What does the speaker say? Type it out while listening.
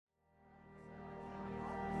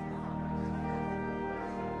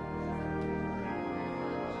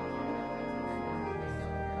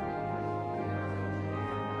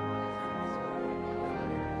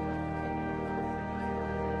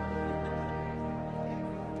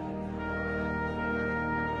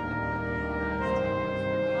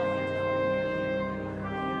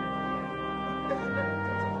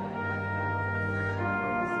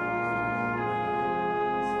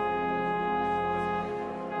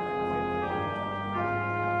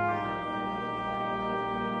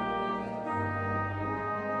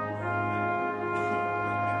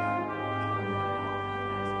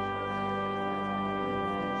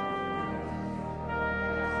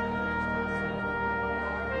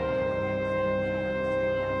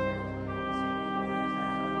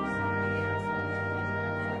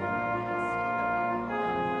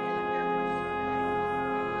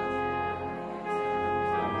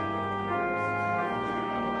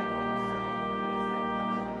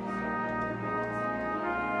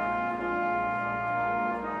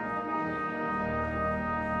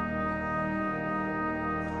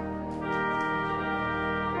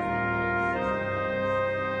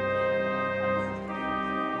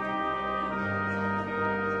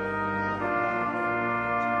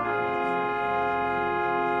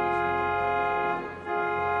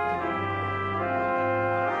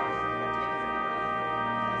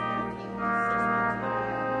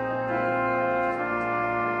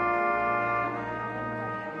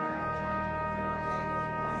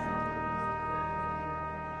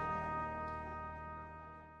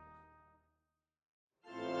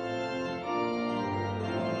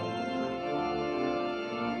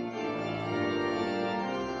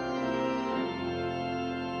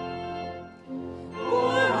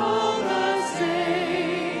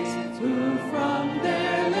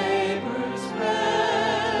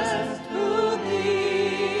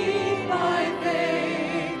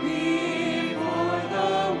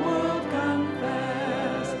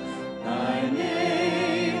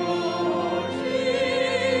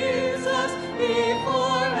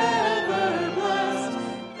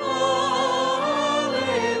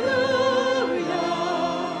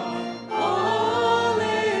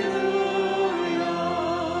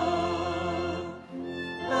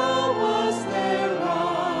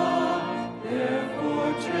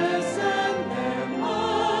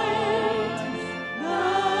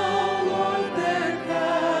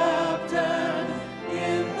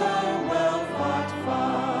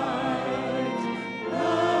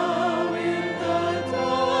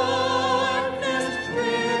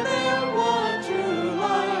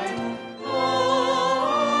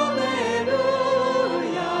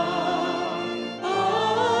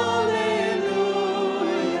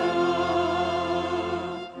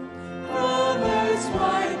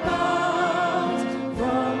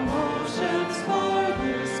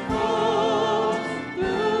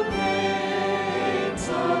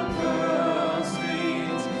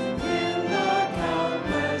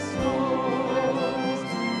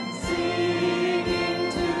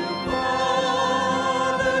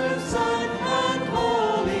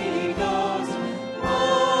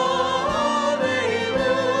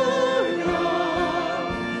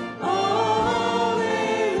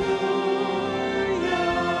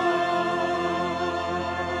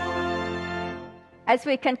As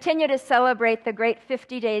we continue to celebrate the great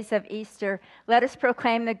 50 days of Easter, let us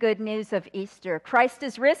proclaim the good news of Easter. Christ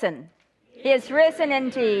is risen. He is risen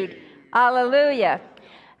indeed. Alleluia.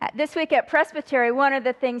 This week at Presbytery, one of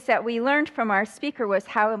the things that we learned from our speaker was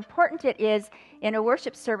how important it is in a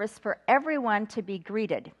worship service for everyone to be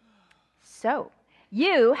greeted. So,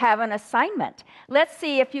 you have an assignment. Let's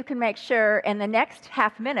see if you can make sure in the next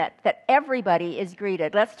half minute that everybody is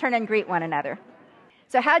greeted. Let's turn and greet one another.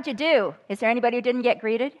 So how'd you do? Is there anybody who didn't get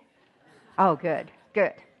greeted? Oh, good,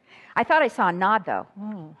 good. I thought I saw a nod, though.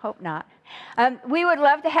 Hope not. We would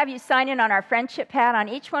love to have you sign in on our friendship pad on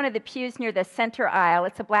each one of the pews near the center aisle.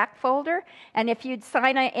 It's a black folder, and if you'd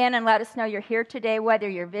sign in and let us know you're here today, whether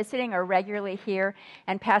you're visiting or regularly here,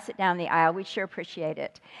 and pass it down the aisle, we'd sure appreciate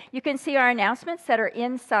it. You can see our announcements that are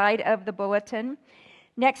inside of the bulletin.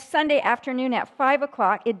 Next Sunday afternoon at 5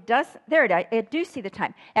 o'clock, I do see the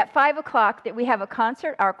time. At 5 o'clock that we have a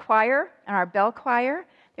concert, our choir and our bell choir.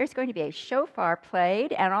 There's going to be a shofar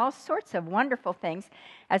played and all sorts of wonderful things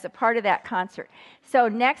as a part of that concert. So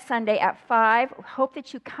next Sunday at 5, hope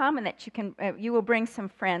that you come and that you will bring some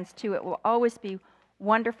friends too. It will always be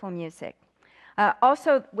wonderful music.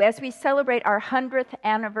 Also, as we celebrate our 100th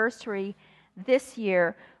anniversary this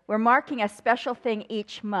year, we're marking a special thing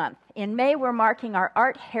each month. In May, we're marking our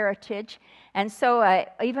art heritage. And so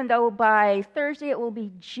even though by Thursday it will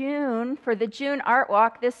be June, for the June Art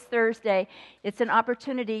Walk this Thursday, it's an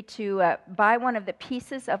opportunity to buy one of the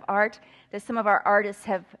pieces of art that some of our artists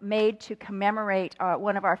have made to commemorate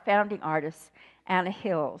one of our founding artists, Anna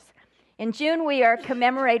Hills. In June, we are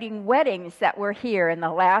commemorating weddings that were here in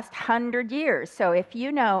the last 100 years. So if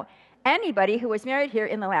you know anybody who was married here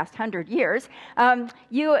in the last 100 years,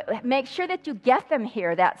 you make sure that you get them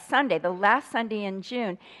here that Sunday, the last Sunday in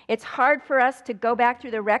June. It's hard for us to go back through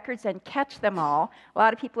the records and catch them all. A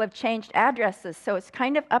lot of people have changed addresses, so it's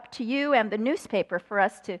kind of up to you and the newspaper for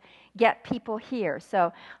us to get people here.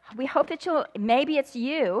 So we hope that maybe it's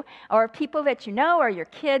you or people that you know or your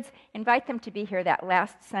kids, invite them to be here that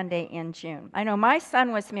last Sunday in June. I know my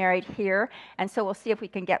son was married here, and so we'll see if we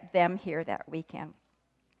can get them here that weekend.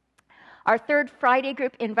 Our third Friday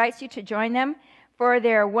group invites you to join them for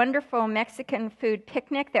their wonderful Mexican food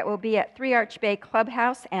picnic that will be at 3 Arch Bay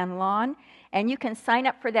Clubhouse and Lawn. And you can sign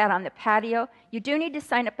up for that on the patio. You do need to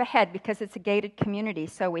sign up ahead because it's a gated community,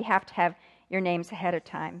 so we have to have your names ahead of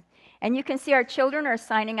time. And you can see our children are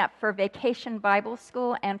signing up for Vacation Bible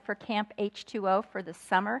School and for Camp H2O for the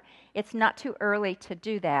summer. It's not too early to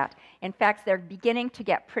do that. In fact, they're beginning to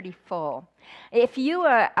get pretty full. If you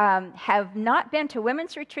have not been to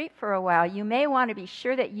Women's Retreat for a while, you may want to be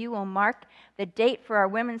sure that you will mark the date for our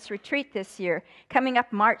Women's Retreat this year. Coming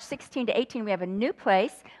up March 16 to 18, we have a new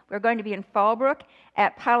place. We're going to be in Fallbrook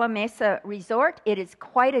at Pala Mesa Resort. It is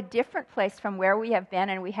quite a different place from where we have been,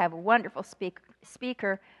 and we have a wonderful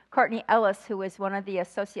speaker, Courtney Ellis, who is one of the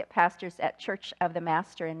associate pastors at Church of the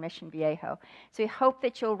Master in Mission Viejo. So we hope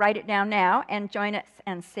that you'll write it down now and join us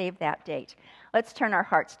and save that date. Let's turn our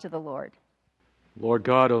hearts to the Lord. Lord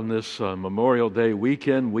God, on this Memorial Day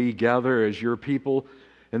weekend, we gather as your people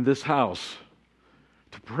in this house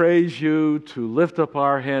to praise you, to lift up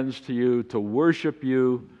our hands to you, to worship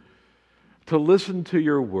you, to listen to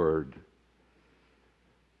your word.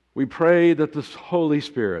 We pray that the Holy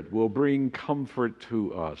Spirit will bring comfort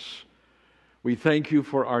to us. We thank you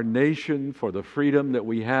for our nation, for the freedom that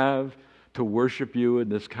we have to worship you in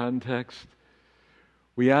this context.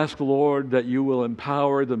 We ask, Lord, that you will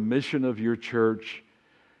empower the mission of your church,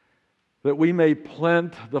 that we may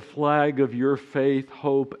plant the flag of your faith,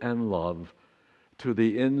 hope, and love to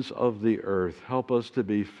the ends of the earth. Help us to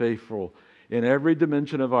be faithful in every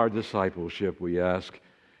dimension of our discipleship, we ask,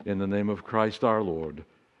 in the name of Christ our Lord.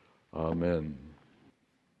 Amen.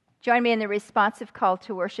 Join me in the responsive call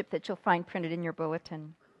to worship that you'll find printed in your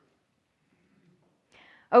bulletin.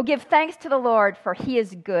 Oh, give thanks to the Lord, for he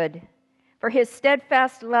is good, for his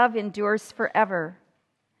steadfast love endures forever.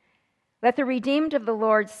 Let the redeemed of the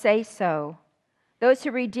Lord say so, those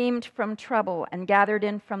who redeemed from trouble and gathered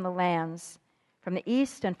in from the lands, from the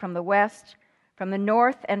east and from the west, from the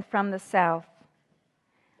north and from the south.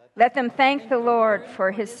 Let them thank the Lord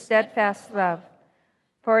for his steadfast love,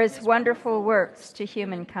 for his wonderful works to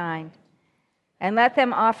humankind. And let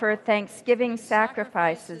them offer thanksgiving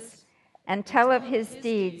sacrifices and tell of his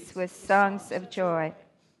deeds with songs of joy.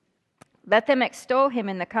 Let them extol him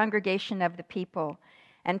in the congregation of the people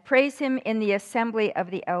and praise him in the assembly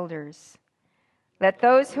of the elders. Let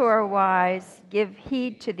those who are wise give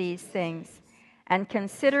heed to these things and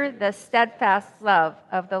consider the steadfast love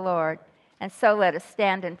of the Lord. And so let us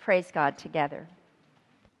stand and praise God together.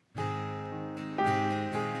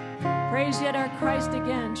 Praise yet our Christ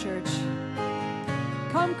again, church.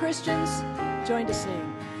 Come, Christians, join to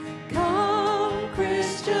sing. Come,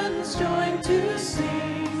 Christians, join to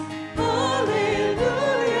sing.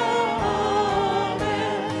 Hallelujah,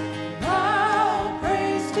 amen. Loud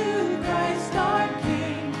praise to Christ our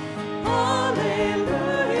King.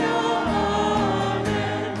 Hallelujah,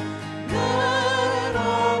 amen. Let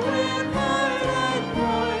all with heart and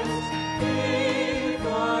voice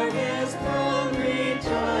before his throne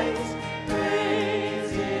rejoice.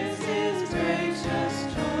 Praise is his gracious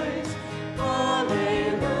choice.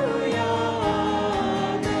 Hallelujah,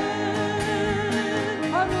 amen.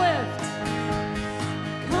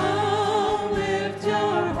 Come lift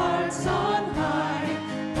your hearts on high.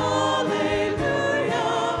 Hallelujah,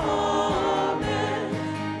 amen.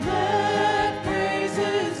 Let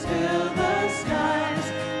praises fill the skies.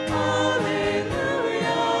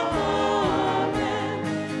 Hallelujah, amen.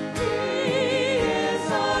 He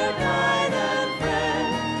is our guide and friend.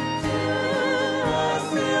 To us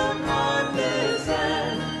he'll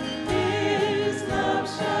condescend. His love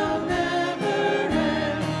shall never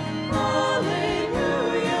end.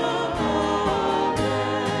 Hallelujah,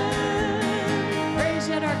 amen. Praise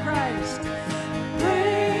yet our Christ.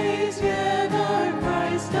 Praise yet our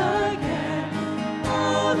Christ again.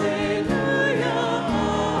 Hallelujah,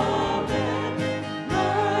 amen.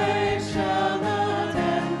 Life shall not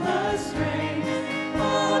end the strain.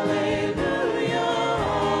 Hallelujah,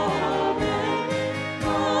 amen.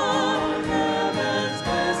 On heaven's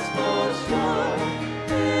blissful shore,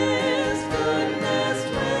 his goodness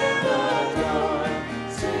we'll adore,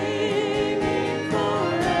 singing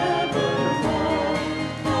forevermore.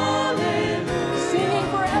 Hallelujah. Singing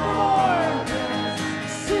forevermore.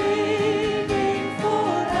 Singing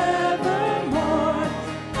forevermore.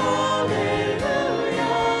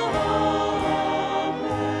 Hallelujah,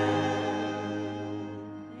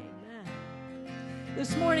 amen.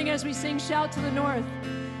 This morning as we sing Shout to the North,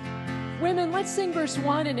 women, let's sing verse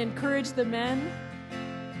 1 and encourage the men.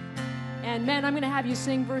 And men, I'm going to have you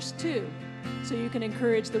sing verse 2 so you can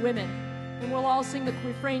encourage the women. And we'll all sing the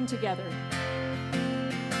refrain together.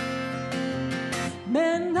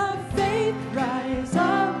 Men of faith, rise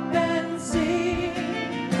up and sing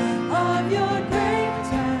of your great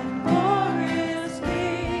and glorious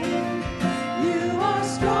King. You are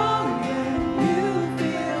strong and you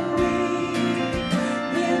feel weak.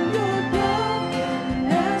 In your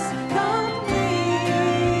brokenness complete.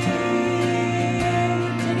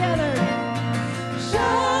 Together.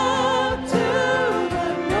 Shout to the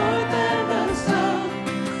north and the south.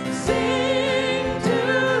 Sing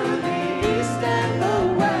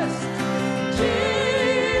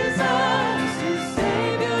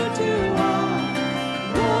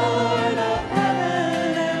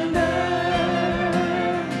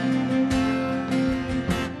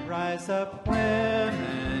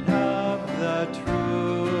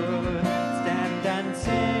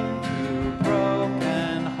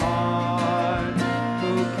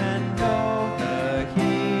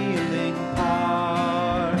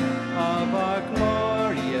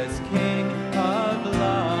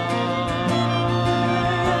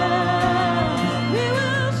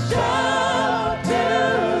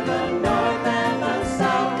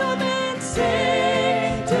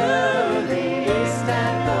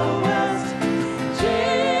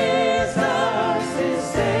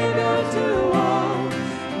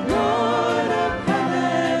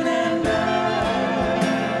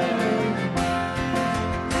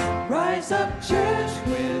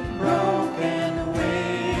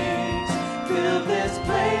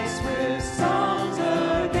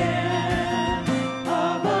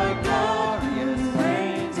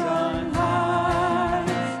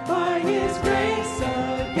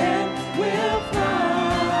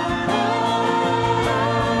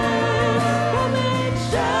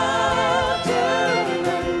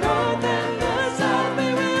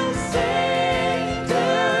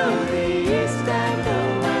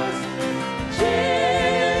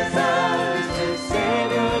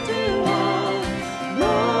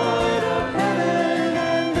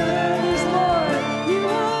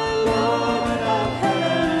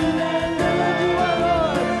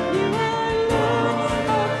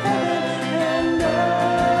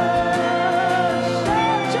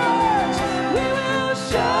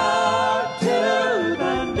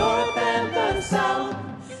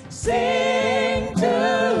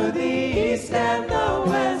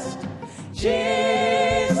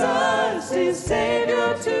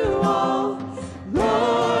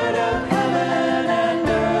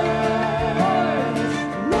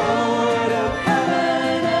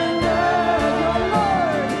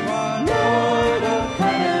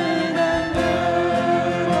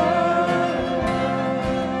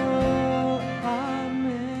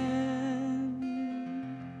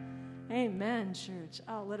Amen, church.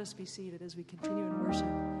 Oh, let us be seated as we continue in worship.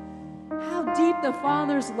 How deep the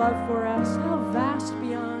Father's love for us, how vast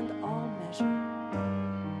beyond all measure.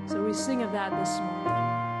 So we sing of that this morning.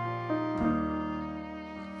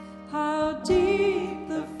 How deep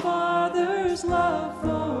the Father's love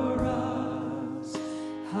for us,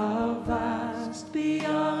 how vast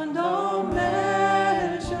beyond all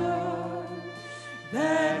measure,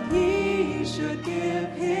 that He should give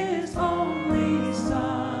His only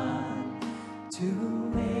Son to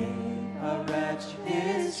make a wretch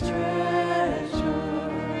His treasure.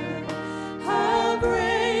 How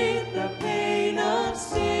great the pain of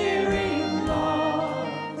searing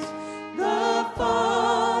loss, the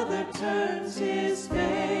Father turns His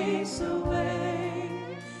face away,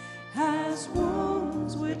 as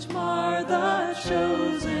wounds which mar the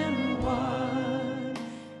chosen one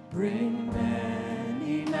bring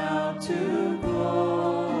many now to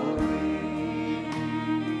glory.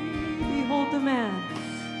 Behold the man.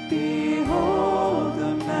 Behold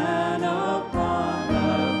the man upon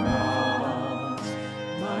the cross,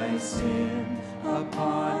 my sin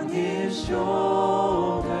upon His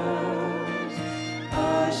shoulders.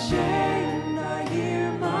 Ashamed, I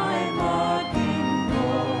hear my mocking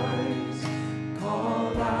voice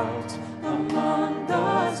call out among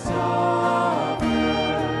the scoffers.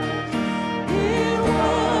 It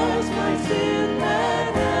was my sin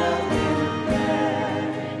that held Him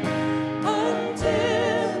there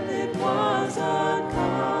until it was accomplished.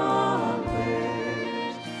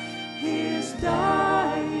 His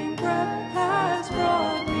dying breath has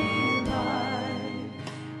brought me life.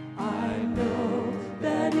 I know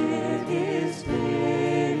that it is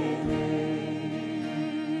finished.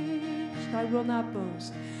 I will not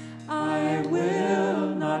boast. I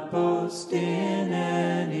will not boast in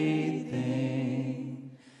anything.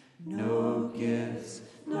 No gifts,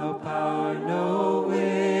 no power, no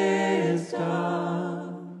wisdom.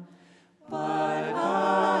 But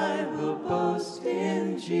I will boast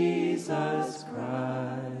in Jesus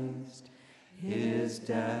Christ, His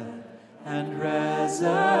death and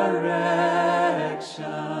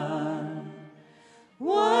resurrection.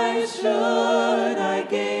 Why should I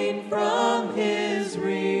gain from His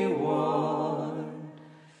reward?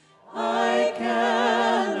 I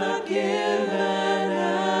cannot give an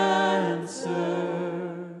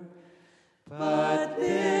answer, but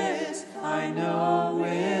this I know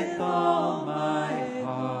with all my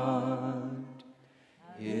heart: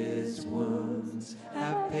 His wounds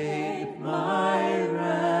have paid my ransom.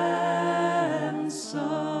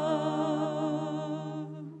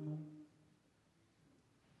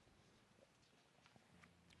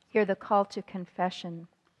 Hear the call to confession.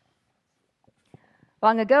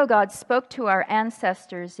 Long ago, God spoke to our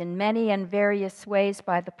ancestors in many and various ways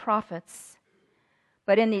by the prophets.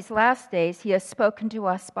 But in these last days, He has spoken to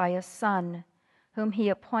us by a Son, whom He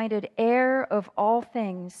appointed heir of all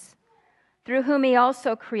things, through whom He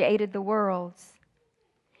also created the worlds.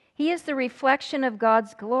 He is the reflection of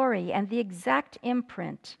God's glory and the exact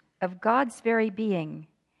imprint of God's very being,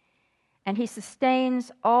 and He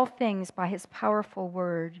sustains all things by His powerful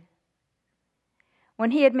word.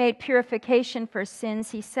 When He had made purification for sins,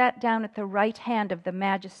 He sat down at the right hand of the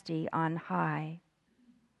Majesty on high.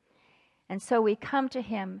 And so we come to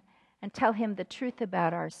Him and tell Him the truth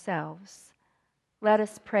about ourselves. Let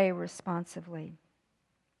us pray responsively.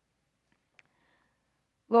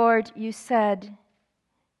 Lord, You said,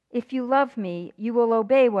 "If you love me, you will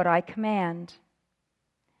obey what I command."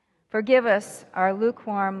 Forgive us our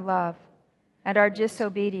lukewarm love and our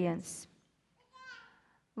disobedience.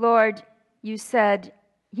 Lord, You said,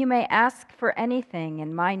 "You may ask for anything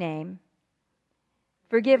in my name."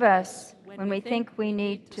 Forgive us when we think we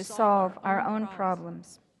need to solve our own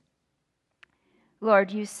problems.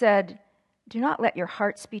 Lord, You said, "Do not let your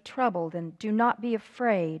hearts be troubled and do not be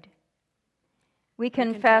afraid." We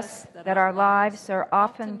confess that our lives are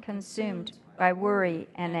often consumed by worry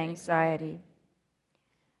and anxiety.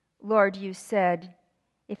 Lord, You said,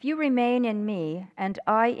 "If you remain in me and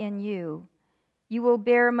I in you, you will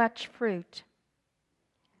bear much fruit."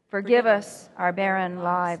 Forgive us our barren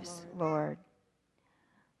lives, Lord.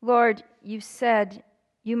 Lord, You said,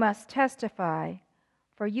 "You must testify,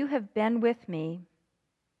 for you have been with me."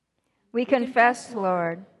 We confess,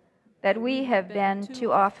 Lord, that we have been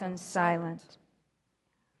too often silent.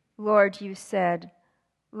 Lord, You said,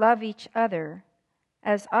 "Love each other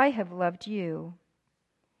as I have loved you."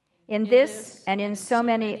 In this and in so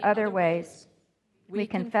many other ways, we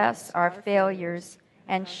confess our failures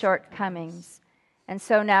and shortcomings. And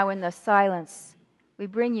so now in the silence, we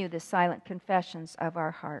bring You the silent confessions of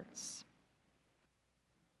our hearts.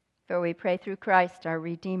 For we pray through Christ our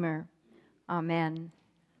Redeemer. Amen.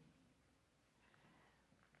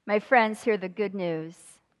 My friends, hear the good news.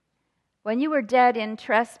 When you were dead in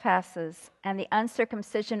trespasses and the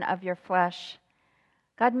uncircumcision of your flesh,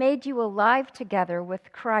 God made you alive together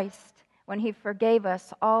with Christ when he forgave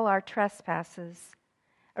us all our trespasses,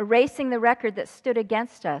 erasing the record that stood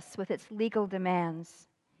against us with its legal demands.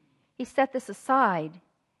 He set this aside,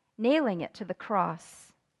 nailing it to the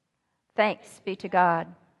cross. Thanks be to God.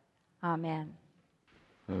 Amen.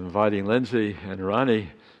 I'm inviting Lindsay and Ronnie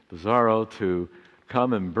Pizarro to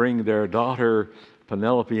come and bring their daughter,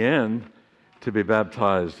 Penelope Ann, to be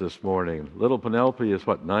baptized this morning. Little Penelope is,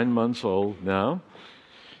 9 months old now?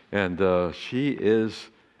 And she is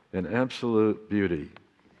an absolute beauty.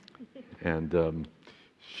 And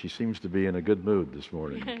she seems to be in a good mood this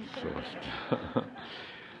morning. So.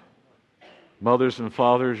 Mothers and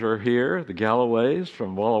fathers are here, the Galloways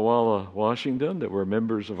from Walla Walla, Washington, that were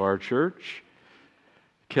members of our church.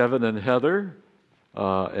 Kevin and Heather,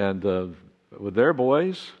 and with their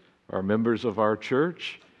boys, are members of our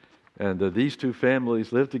church. And these two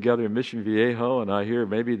families live together in Mission Viejo, and I hear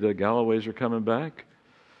maybe the Galloways are coming back.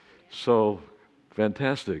 So,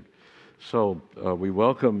 fantastic. So, we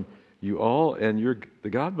welcome you all, and the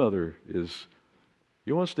godmother is,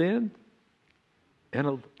 you want to stand?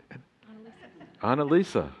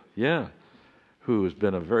 Annalisa, yeah, who has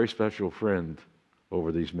been a very special friend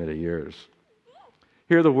over these many years.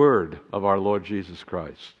 Hear the word of our Lord Jesus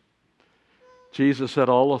Christ. Jesus said,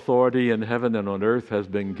 "All authority in heaven and on earth has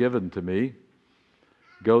been given to me.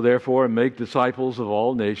 Go therefore and make disciples of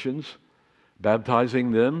all nations,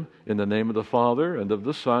 baptizing them in the name of the Father and of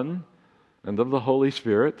the Son and of the Holy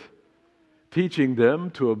Spirit, teaching them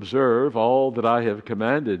to observe all that I have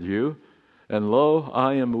commanded you. And lo,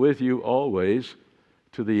 I am with you always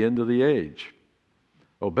to the end of the age."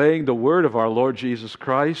 Obeying the word of our Lord Jesus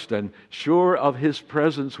Christ and sure of his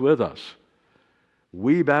presence with us,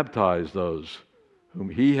 we baptize those whom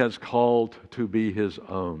he has called to be his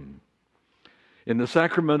own. In the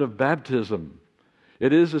sacrament of baptism,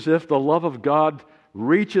 it is as if the love of God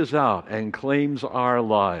reaches out and claims our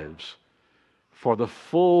lives for the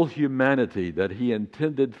full humanity that he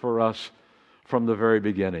intended for us from the very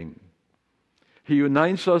beginning. He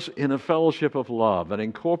unites us in a fellowship of love and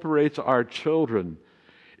incorporates our children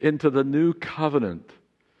into the new covenant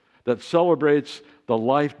that celebrates the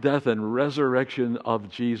life, death, and resurrection of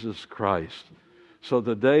Jesus Christ. So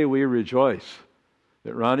today we rejoice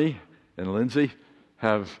that Ronnie and Lindsay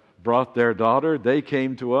have brought their daughter. They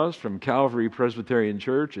came to us from Calvary Presbyterian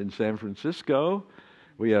Church in San Francisco.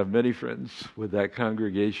 We have many friends with that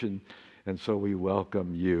congregation, and so we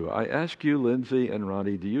welcome you. I ask you, Lindsay and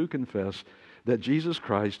Ronnie, do you confess that Jesus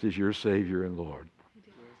Christ is your Savior and Lord?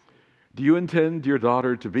 Do you intend your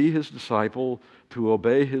daughter to be his disciple, to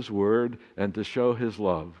obey his word, and to show his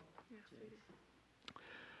love?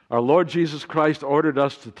 Our Lord Jesus Christ ordered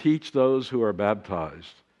us to teach those who are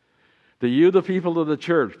baptized. Do you, the people of the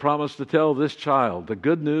church, promise to tell this child the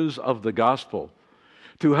good news of the gospel,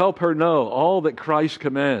 to help her know all that Christ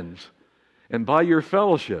commands, and by your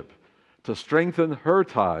fellowship, to strengthen her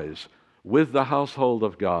ties with the household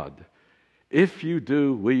of God? If you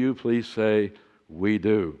do, will you please say, "We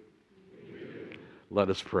do"? Let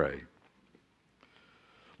us pray.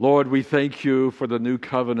 Lord, we thank you for the new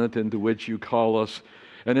covenant into which you call us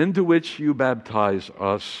and into which you baptize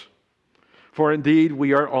us. For indeed,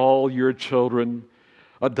 we are all your children,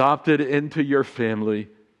 adopted into your family.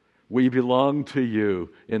 We belong to you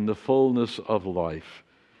in the fullness of life.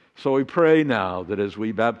 So we pray now that as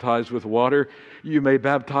we baptize with water, you may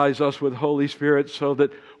baptize us with Holy Spirit, so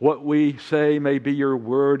that what we say may be your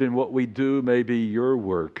word and what we do may be your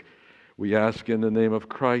work. We ask in the name of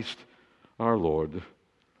Christ our Lord.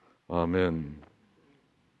 Amen.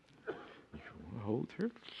 Hold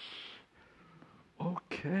here.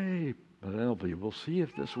 Okay, Penelope, we'll see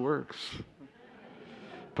if this works.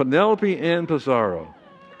 Penelope Ann Pizarro,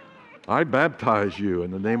 I baptize you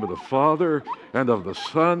in the name of the Father and of the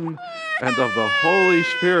Son and of the Holy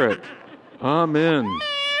Spirit. Amen.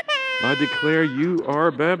 I declare you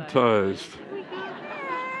are baptized.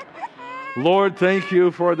 Lord, thank you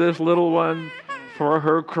for this little one, for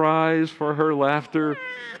her cries, for her laughter,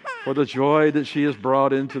 for the joy that she has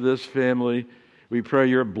brought into this family. We pray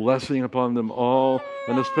your blessing upon them all,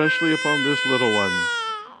 and especially upon this little one,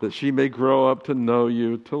 that she may grow up to know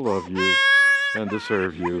you, to love you, and to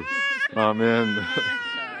serve you. Amen.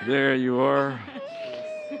 There you are.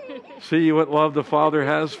 See what love the Father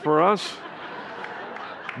has for us?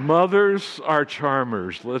 Mothers are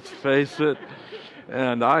charmers, let's face it.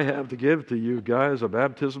 And I have to give to you guys a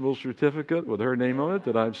baptismal certificate with her name on it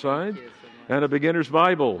that I've signed, and a beginner's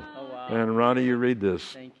Bible. Oh, wow. And Ronnie, you read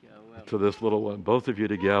this Thank you. I will. to this little one, both of you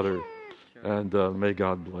together. Sure. And may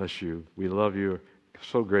God bless you. We love you.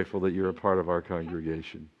 So grateful that you're a part of our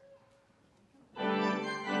congregation.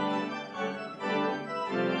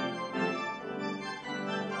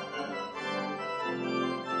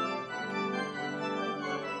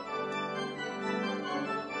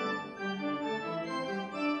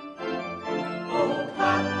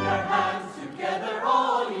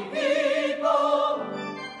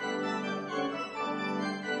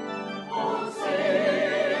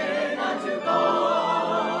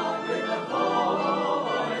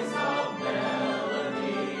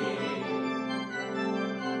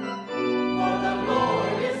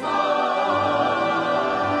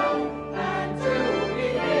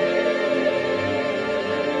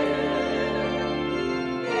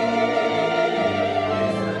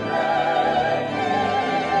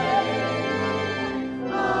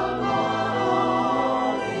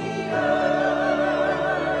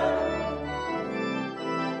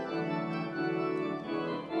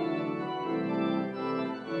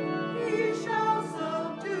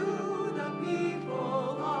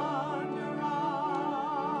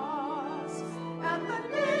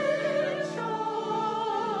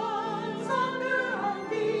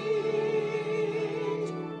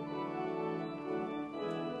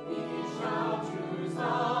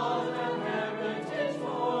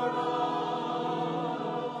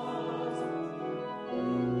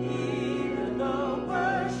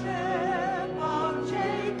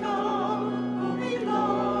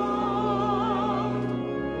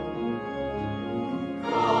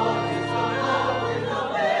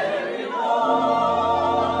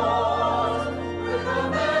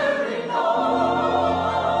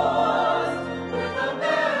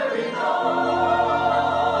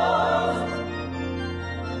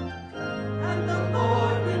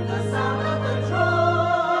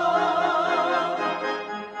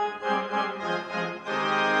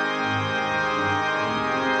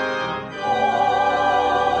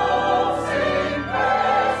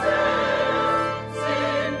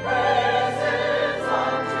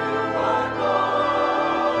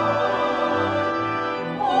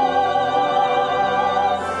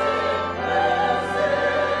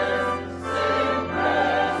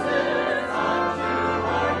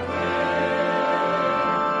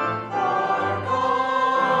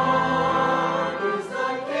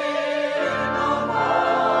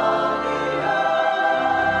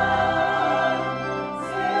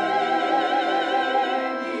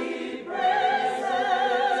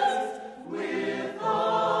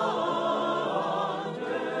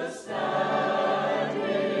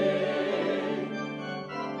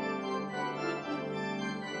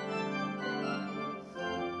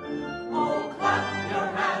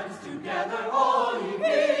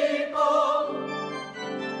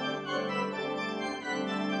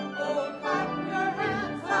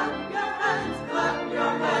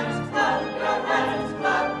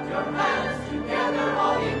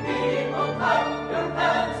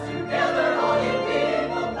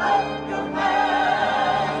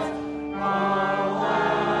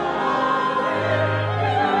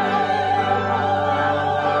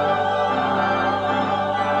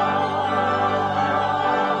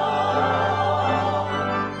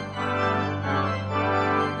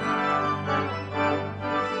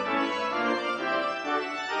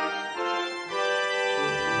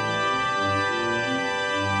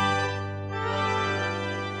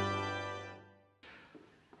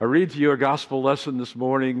 I read to you a gospel lesson this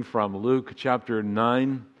morning from Luke chapter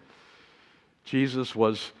 9. Jesus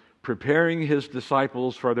was preparing his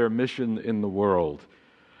disciples for their mission in the world.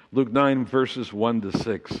 Luke 9, verses 1 to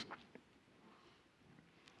 6.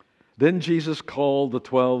 Then Jesus called the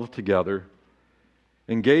 12 together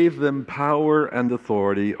and gave them power and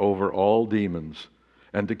authority over all demons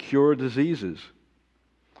and to cure diseases.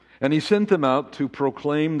 And he sent them out to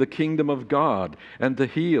proclaim the kingdom of God and to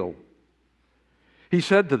heal. He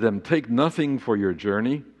said to them, "Take nothing for your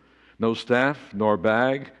journey, no staff, nor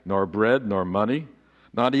bag, nor bread, nor money,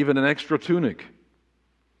 not even an extra tunic.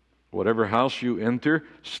 Whatever house you enter,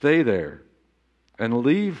 stay there, and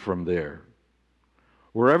leave from there.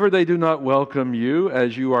 Wherever they do not welcome you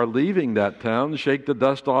as you are leaving that town, shake the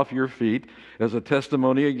dust off your feet as a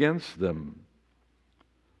testimony against them."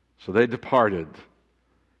 So they departed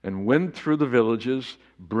and went through the villages,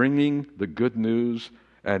 bringing the good news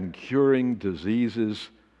and curing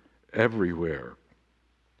diseases everywhere.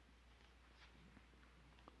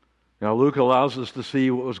 Now, Luke allows us to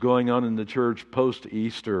see what was going on in the church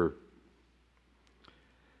post-Easter.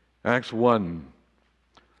 Acts 1,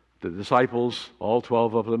 the disciples, all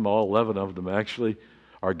 12 of them, all 11 of them actually,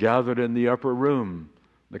 are gathered in the upper room.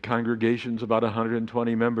 The congregation's about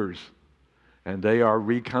 120 members. and they are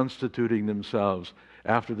reconstituting themselves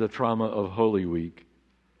after the trauma of Holy Week.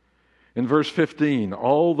 In verse 15,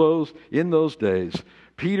 in those days,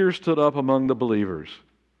 Peter stood up among the believers.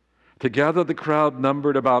 Together the crowd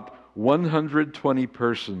numbered about 120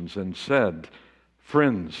 persons and said,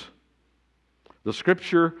 "Friends, the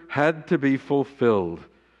scripture had to be fulfilled,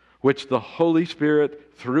 which the Holy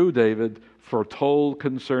Spirit, through David, foretold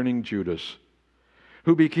concerning Judas,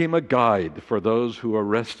 who became a guide for those who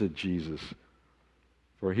arrested Jesus.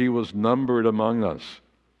 For he was numbered among us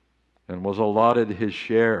and was allotted his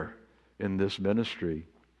share in this ministry."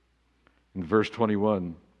 In verse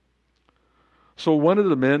 21, "So one of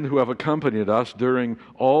the men who have accompanied us during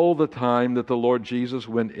all the time that the Lord Jesus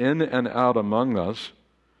went in and out among us,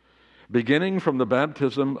 beginning from the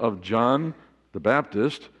baptism of John the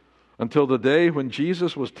Baptist until the day when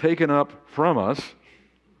Jesus was taken up from us,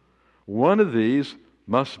 one of these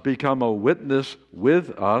must become a witness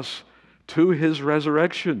with us to his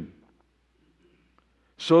resurrection."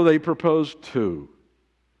 So they proposed two: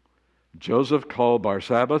 Joseph called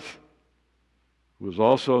Barsabbas, who was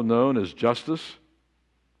also known as Justus,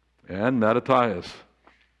 and Matthias.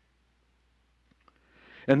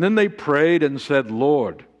 And then they prayed and said,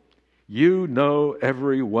 "Lord, you know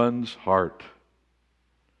everyone's heart.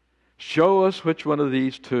 Show us which one of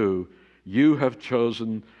these two you have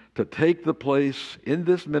chosen to take the place in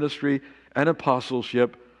this ministry and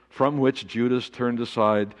apostleship from which Judas turned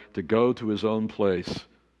aside to go to his own place."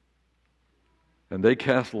 And they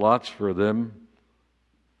cast lots for them,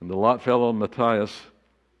 and the lot fell on Matthias,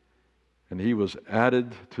 and he was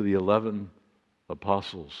added to the 11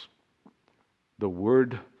 apostles. The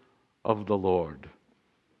word of the Lord.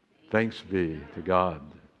 Thanks be to God.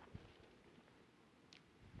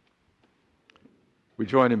 We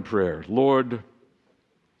join in prayer. Lord,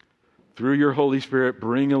 through your Holy Spirit,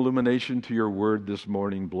 bring illumination to your word this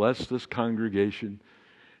morning. Bless this congregation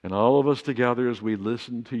and all of us together as we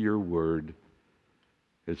listen to your word.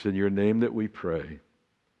 It's in your name that we pray.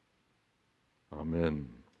 Amen.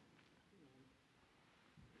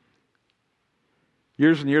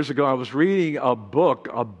 Years and years ago, I was reading a book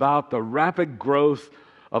about the rapid growth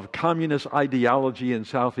of communist ideology in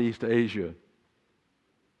Southeast Asia.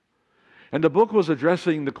 And the book was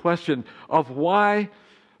addressing the question of why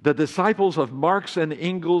the disciples of Marx and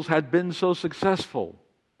Engels had been so successful.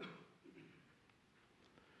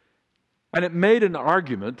 And it made an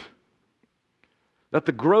argument that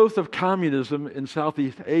the growth of communism in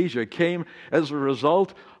Southeast Asia came as a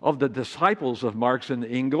result of the disciples of Marx and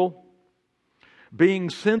Engels being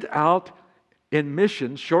sent out in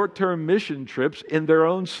missions, short-term mission trips in their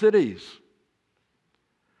own cities,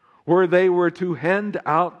 where they were to hand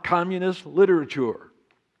out communist literature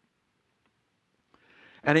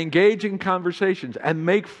and engage in conversations and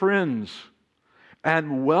make friends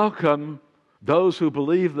and welcome those who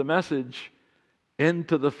believe the message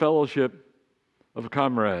into the fellowship of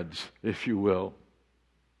comrades, if you will.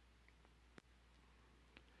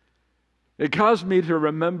 It caused me to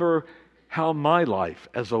remember how my life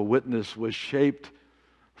as a witness was shaped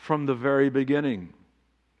from the very beginning.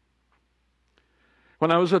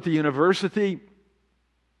 When I was at the university,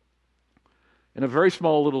 in a very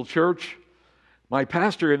small little church, my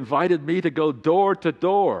pastor invited me to go door to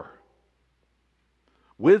door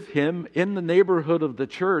with him in the neighborhood of the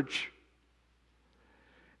church,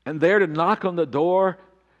 and there to knock on the door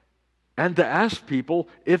and to ask people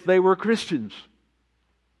if they were Christians,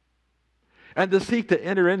 and to seek to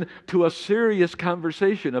enter into a serious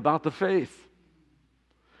conversation about the faith.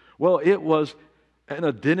 Well, it was an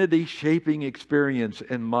identity-shaping experience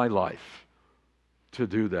in my life to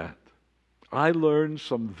do that. I learned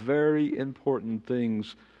some very important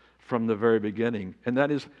things from the very beginning, and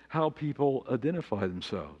that is how people identify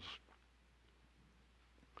themselves.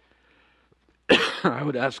 I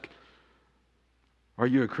would ask, "Are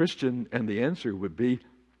you a Christian?" And the answer would be,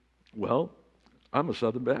 "Well, I'm a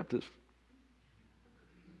Southern Baptist."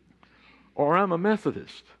 Or, "I'm a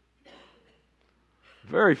Methodist."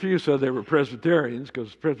 Very few said they were Presbyterians,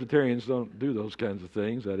 because Presbyterians don't do those kinds of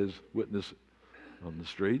things, that is, witness on the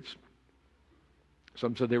streets.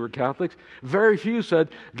 Some said they were Catholics. Very few said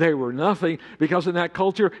they were nothing, because in that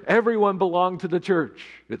culture, everyone belonged to the church,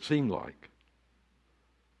 it seemed like.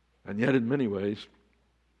 And yet, in many ways,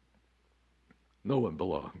 no one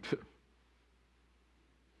belonged.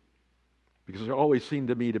 Because there always seemed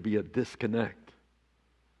to me to be a disconnect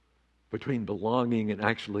between belonging and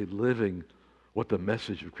actually living what the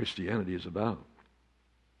message of Christianity is about.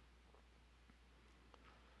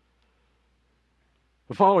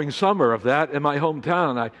 The following summer of that, in my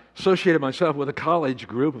hometown, I associated myself with a college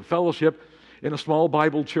group, a fellowship, in a small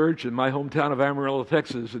Bible church in my hometown of Amarillo,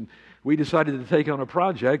 Texas. And we decided to take on a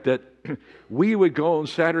project that we would go on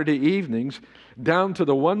Saturday evenings down to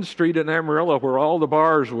the one street in Amarillo where all the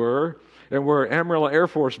bars were, and where Amarillo Air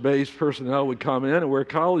Force Base personnel would come in, and where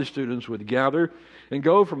college students would gather and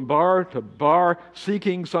go from bar to bar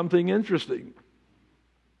seeking something interesting.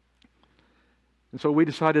 And so we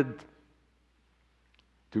decided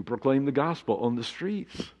to proclaim the gospel on the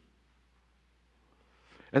streets.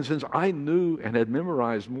 And since I knew and had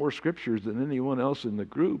memorized more scriptures than anyone else in the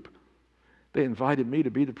group, they invited me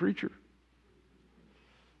to be the preacher.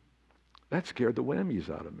 That scared the whammies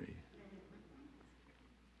out of me.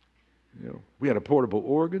 You know, we had a portable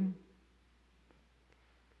organ.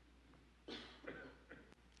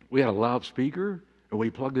 We had a loudspeaker, and we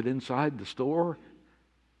plugged it inside the store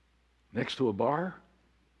next to a bar.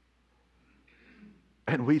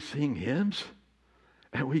 And we sing hymns,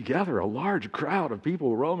 and we gather a large crowd of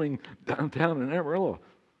people roaming downtown in Amarillo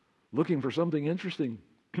looking for something interesting.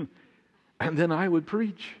 And then I would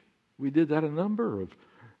preach. We did that a number of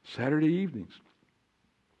Saturday evenings.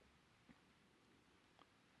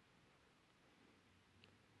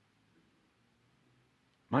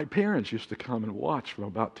 My parents used to come and watch from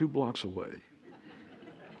about 2 blocks away.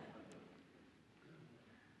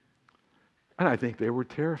 And I think they were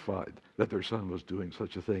terrified that their son was doing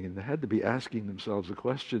such a thing, and they had to be asking themselves the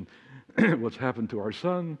question, what's happened to our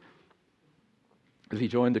son? Has he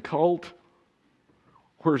joined a cult?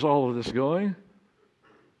 Where's all of this going?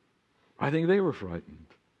 I think they were frightened.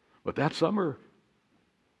 But that summer,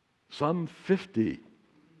 some 50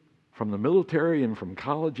 from the military and from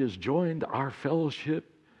colleges joined our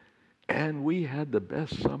fellowship, and we had the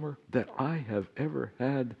best summer that I have ever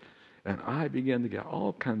had. And I began to get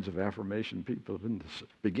all kinds of affirmation. People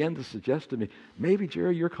began to suggest to me, maybe,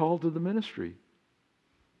 Jerry, you're called to the ministry.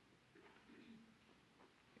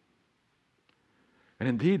 And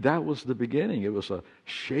indeed, that was the beginning. It was a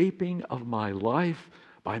shaping of my life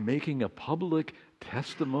by making a public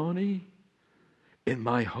testimony in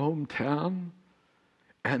my hometown.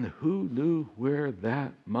 And who knew where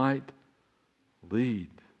that might lead?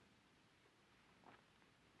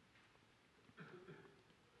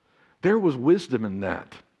 There was wisdom in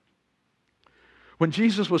that. When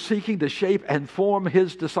Jesus was seeking to shape and form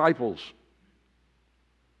his disciples,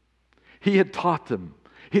 he had taught them.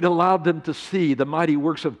 He'd allowed them to see the mighty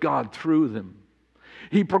works of God through them.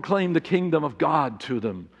 He proclaimed the kingdom of God to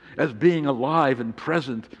them as being alive and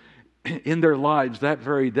present in their lives that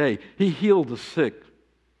very day. He healed the sick.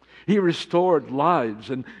 He restored lives.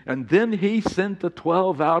 And then he sent the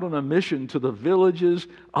 12 out on a mission to the villages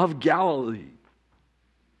of Galilee.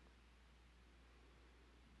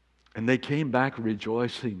 And they came back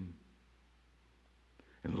rejoicing.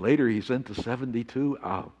 And later he sent the 72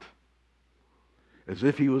 out, as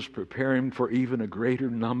if he was preparing for even a greater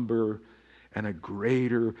number and a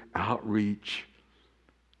greater outreach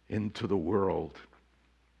into the world.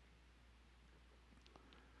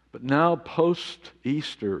 But now,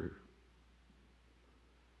 post-Easter,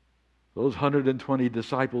 those 120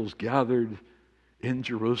 disciples gathered in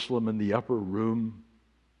Jerusalem in the upper room.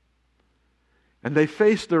 And they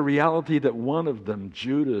faced the reality that one of them,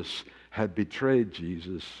 Judas, had betrayed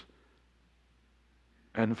Jesus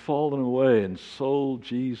and fallen away and sold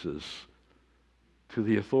Jesus to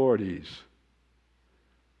the authorities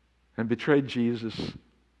and betrayed Jesus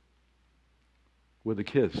with a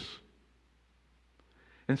kiss.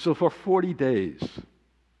 And so for 40 days,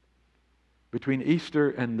 between Easter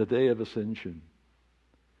and the day of Ascension,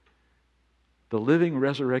 the living,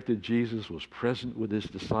 resurrected Jesus was present with his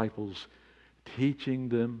disciples, teaching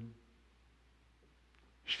them,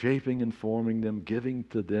 shaping and forming them, giving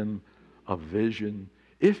to them a vision.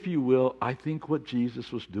 If you will, I think what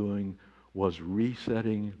Jesus was doing was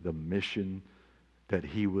resetting the mission that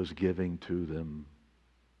he was giving to them.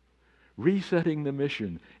 Resetting the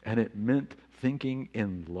mission, and it meant thinking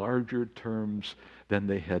in larger terms than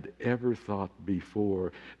they had ever thought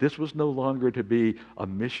before. This was no longer to be a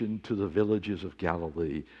mission to the villages of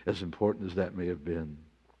Galilee, as important as that may have been.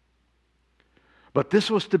 But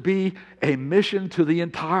this was to be a mission to the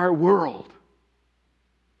entire world.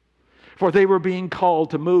 For they were being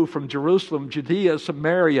called to move from Jerusalem, Judea,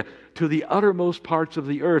 Samaria, to the uttermost parts of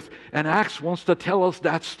the earth. And Acts wants to tell us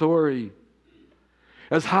that story,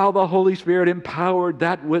 as how the Holy Spirit empowered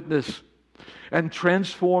that witness and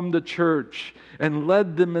transformed the church and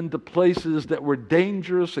led them into places that were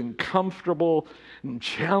dangerous and comfortable and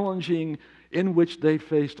challenging, in which they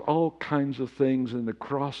faced all kinds of things in the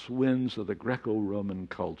crosswinds of the Greco-Roman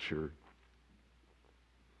culture.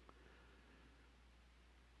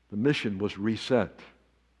 The mission was reset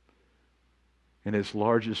in its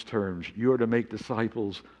largest terms. You are to make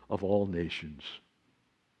disciples of all nations.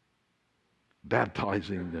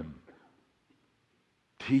 baptizing them,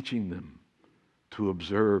 teaching them to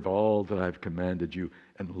observe all that I've commanded you,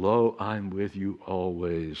 and lo, I'm with you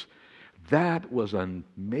always. That was a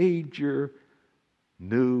major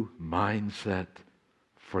new mindset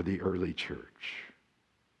for the early church.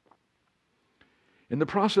 In the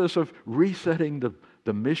process of resetting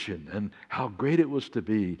the mission and how great it was to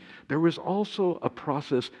be, there was also a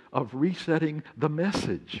process of resetting the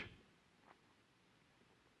message.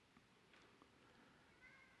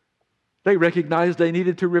 They recognized they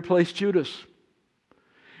needed to replace Judas.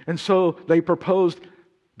 And so they proposed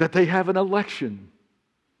that they have an election.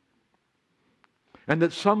 And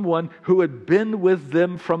that someone who had been with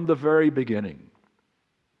them from the very beginning,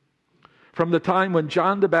 from the time when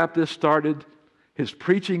John the Baptist started his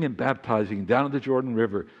preaching and baptizing down at the Jordan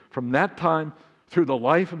River, from that time through the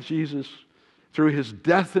life of Jesus, through his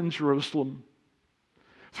death in Jerusalem,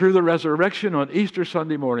 through the resurrection on Easter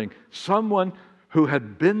Sunday morning, someone who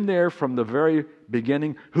had been there from the very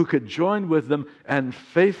beginning, who could join with them and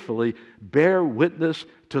faithfully bear witness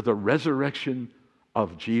to the resurrection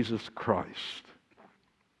of Jesus Christ.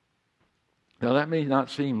 Now, that may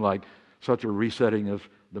not seem like such a resetting of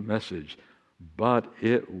the message, but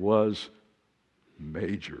it was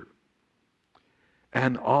major.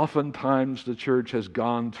 And oftentimes the church has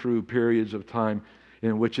gone through periods of time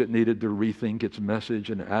in which it needed to rethink its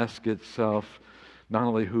message and ask itself not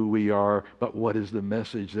only who we are, but what is the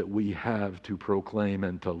message that we have to proclaim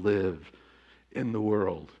and to live in the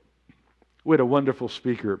world. We had a wonderful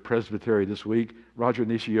speaker at Presbytery this week, Roger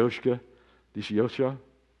Nishiyosha,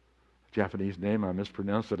 Japanese name, I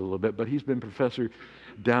mispronounced it a little bit, but he's been professor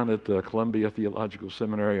down at the Columbia Theological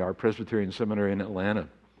Seminary, our Presbyterian seminary in Atlanta.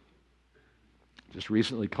 Just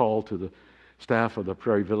recently called to the staff of the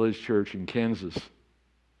Prairie Village Church in Kansas.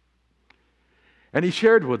 And he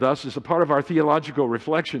shared with us, as a part of our theological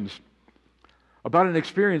reflections, about an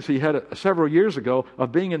experience he had several years ago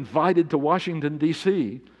of being invited to Washington,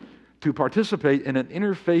 D.C. to participate in an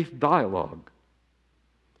interfaith dialogue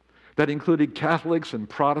that included Catholics and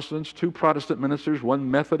Protestants, 2 Protestant ministers, 1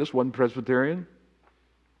 Methodist, 1 Presbyterian,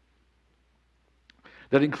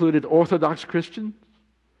 that included Orthodox Christians,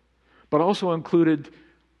 but also included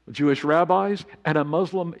Jewish rabbis and a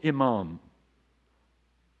Muslim imam.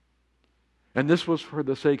 And this was for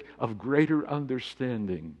the sake of greater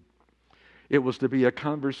understanding. It was to be a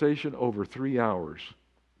conversation over 3 hours,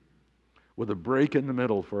 with a break in the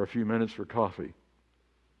middle for a few minutes for coffee.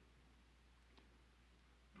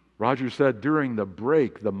 Roger said during the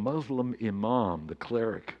break, the Muslim imam, the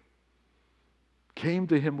cleric, came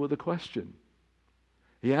to him with a question.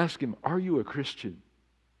 He asked him, "Are you a Christian?"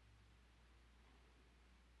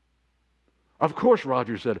 "Of course,"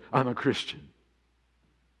 Roger said, "I'm a Christian."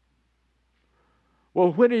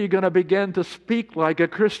 "Well, when are you going to begin to speak like a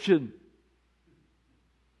Christian?"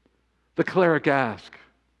 the cleric asked.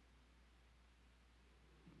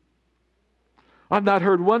 "I've not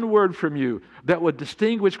heard one word from you that would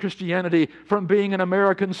distinguish Christianity from being an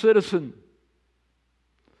American citizen.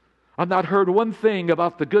 I've not heard one thing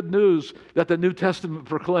about the good news that the New Testament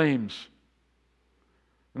proclaims."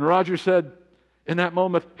 And Roger said, in that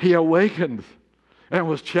moment, he awakened and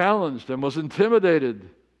was challenged and was intimidated.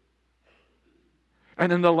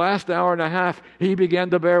 And in the last hour and a half, he began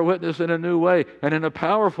to bear witness in a new way and in a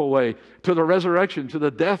powerful way to the resurrection, to the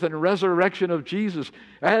death and resurrection of Jesus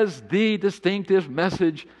as the distinctive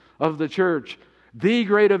message of the church, the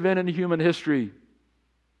great event in human history,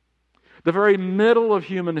 the very middle of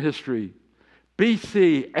human history,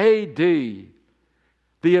 BC, AD,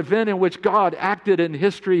 the event in which God acted in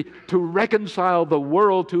history to reconcile the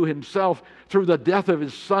world to himself through the death of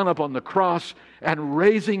his Son upon the cross and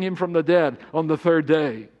raising him from the dead on the 3rd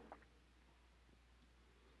day.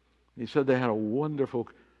 He said they had a wonderful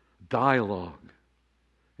dialogue.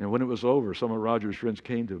 And when it was over, some of Roger's friends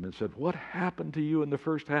came to him and said, "What happened to you in the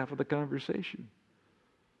first half of the conversation?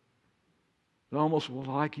 It almost was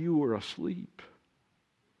like you were asleep.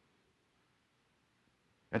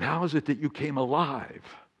 And how is it that you came alive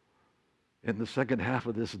in the second half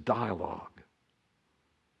of this dialogue?"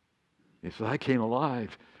 He said, "I came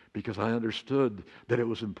alive because I understood that it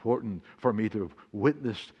was important for me to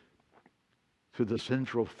witness to the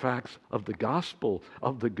central facts of the gospel,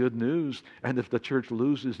 of the good news. And if the church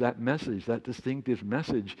loses that message, that distinctive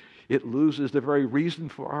message, it loses the very reason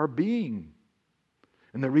for our being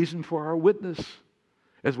and the reason for our witness,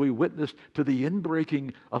 as we witness to the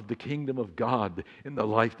inbreaking of the kingdom of God in the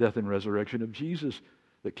life, death, and resurrection of Jesus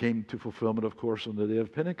that came to fulfillment, of course, on the day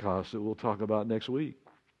of Pentecost that we'll talk about next week."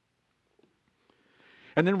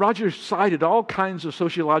 And then Roger cited all kinds of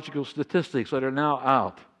sociological statistics that are now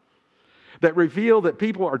out that reveal that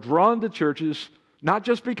people are drawn to churches not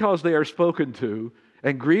just because they are spoken to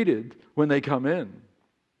and greeted when they come in,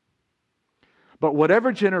 but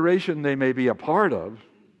whatever generation they may be a part of,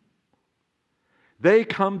 they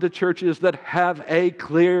come to churches that have a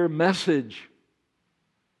clear message,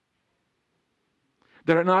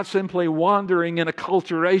 that are not simply wandering in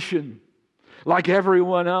acculturation like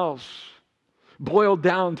everyone else, boiled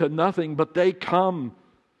down to nothing, but they come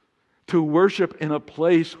to worship in a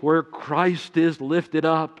place where Christ is lifted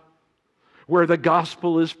up, where the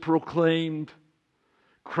gospel is proclaimed,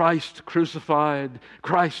 Christ crucified,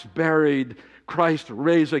 Christ buried, Christ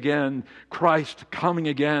raised again, Christ coming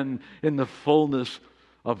again in the fullness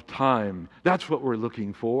of time. That's what we're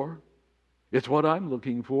looking for. It's what I'm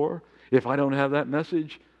looking for. If I don't have that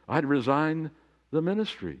message, I'd resign the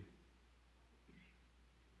ministry.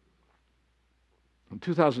 In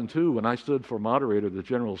 2002, when I stood for moderator of the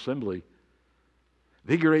General Assembly,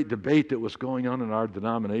 the great debate that was going on in our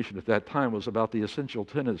denomination at that time was about the essential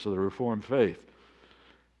tenets of the Reformed faith.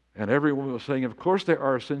 And everyone was saying, of course there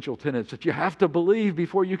are essential tenets that you have to believe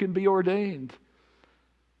before you can be ordained.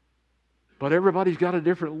 But everybody's got a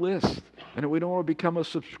different list. And we don't want to become a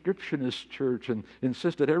subscriptionist church and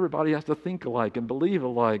insist that everybody has to think alike and believe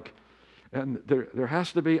alike. And there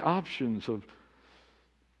has to be options of.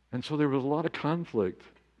 And so there was a lot of conflict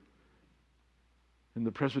in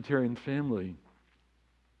the Presbyterian family.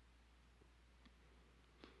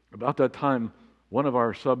 About that time, one of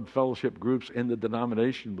our sub-fellowship groups in the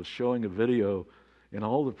denomination was showing a video in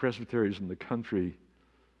all the presbyteries in the country.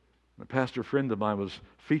 A pastor friend of mine was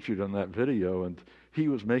featured on that video, and he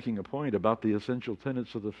was making a point about the essential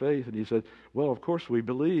tenets of the faith. And he said, well, of course we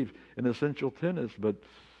believe in essential tenets, but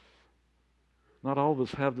not all of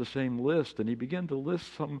us have the same list. And he began to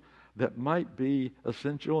list some that might be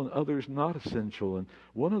essential and others not essential. And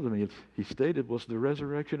one of them, he stated, was the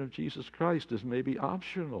resurrection of Jesus Christ is maybe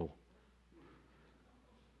optional.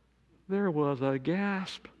 There was a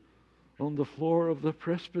gasp on the floor of the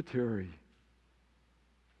presbytery.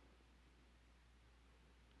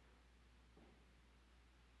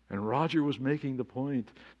 And Roger was making the point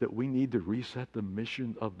that we need to reset the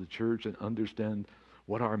mission of the church and understand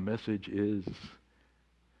what our message is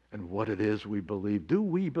and what it is we believe. Do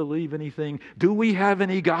we believe anything? Do we have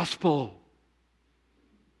any gospel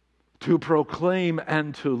to proclaim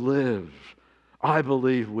and to live? I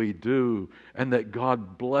believe we do, and that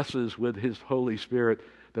God blesses with His Holy Spirit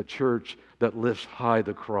the church that lifts high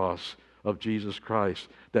the cross of Jesus Christ,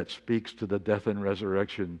 that speaks to the death and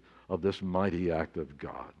resurrection of this mighty act of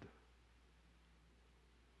God.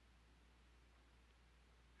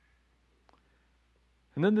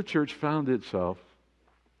 And then the church found itself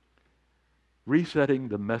resetting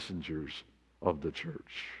the messengers of the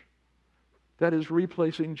church. That is,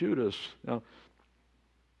 replacing Judas. Now,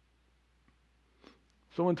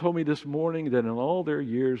 someone told me this morning that in all their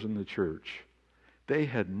years in the church, they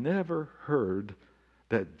had never heard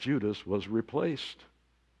that Judas was replaced.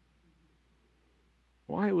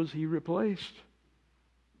 Why was he replaced?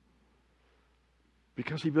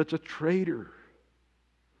 Because he was a traitor.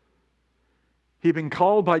 He'd been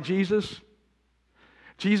called by Jesus.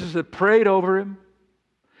 Jesus had prayed over him.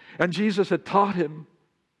 And Jesus had taught him.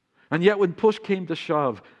 And yet when push came to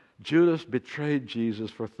shove, Judas betrayed Jesus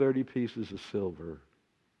for 30 pieces of silver.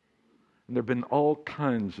 And there have been all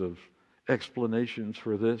kinds of explanations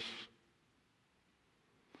for this.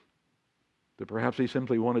 That perhaps he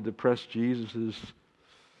simply wanted to press Jesus'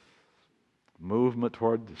 movement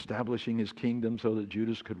toward establishing his kingdom so that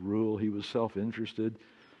Judas could rule. He was self-interested.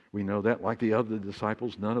 We know that. Like the other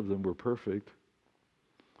disciples, none of them were perfect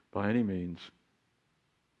by any means.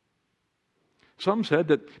 Some said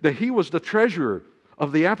that he was the treasurer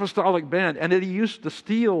of the apostolic band and that he used to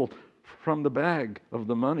steal from the bag of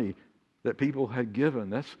the money that people had given.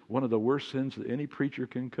 That's one of the worst sins that any preacher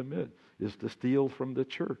can commit, is to steal from the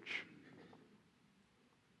church.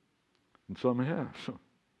 And some have.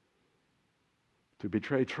 To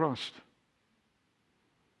betray trust.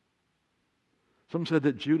 Some said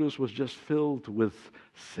that Judas was just filled with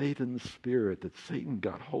Satan's spirit, that Satan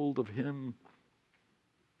got hold of him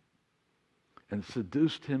and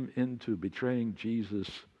seduced him into betraying Jesus.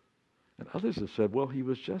 And others have said, well, he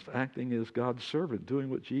was just acting as God's servant, doing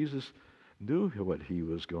what Jesus knew what he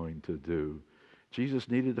was going to do. Jesus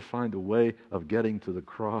needed to find a way of getting to the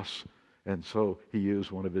cross, and so he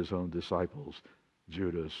used one of his own disciples,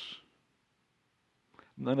 Judas.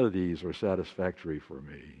 None of these are satisfactory for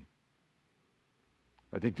me.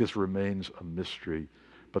 I think this remains a mystery.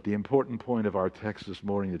 But the important point of our text this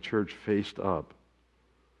morning, the church faced up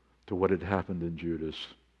to what had happened in Judas.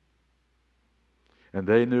 And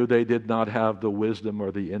they knew they did not have the wisdom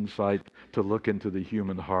or the insight to look into the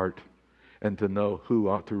human heart and to know who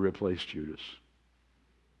ought to replace Judas.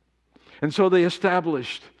 And so they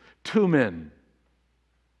established two men.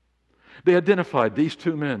 They identified these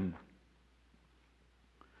two men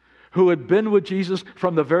who had been with Jesus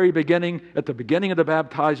from the very beginning, at the beginning of the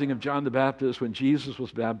baptizing of John the Baptist, when Jesus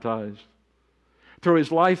was baptized. Through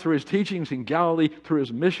his life, through his teachings in Galilee, through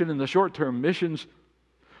his mission and the short-term missions,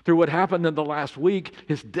 through what happened in the last week,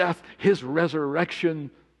 his death, his resurrection.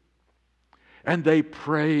 And they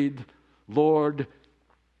prayed, Lord,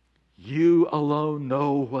 you alone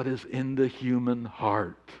know what is in the human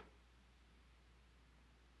heart.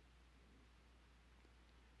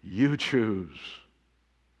 You choose.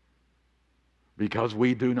 Because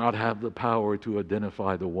we do not have the power to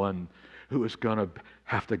identify the one who is going to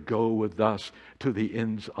have to go with us to the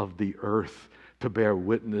ends of the earth to bear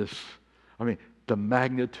witness. The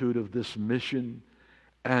magnitude of this mission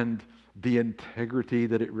and the integrity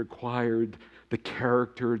that it required, the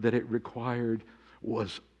character that it required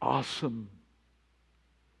was awesome.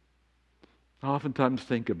 I oftentimes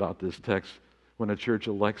think about this text when a church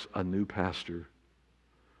elects a new pastor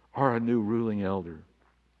or a new ruling elder.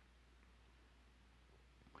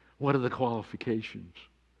 What are the qualifications?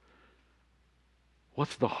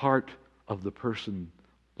 What's the heart of the person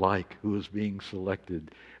like who is being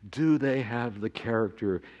selected? Do they have the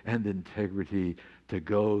character and integrity to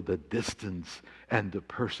go the distance and to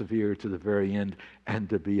persevere to the very end and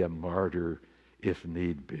to be a martyr if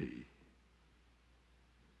need be?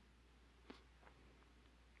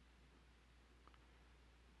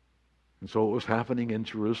 And so what was happening in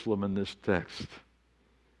Jerusalem in this text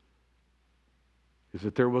is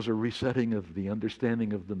that there was a resetting of the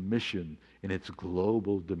understanding of the mission in its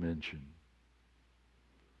global dimension.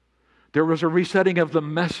 There was a resetting of the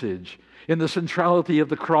message in the centrality of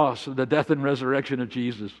the cross and the death and resurrection of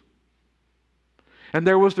Jesus. And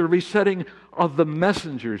there was the resetting of the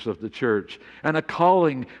messengers of the church and a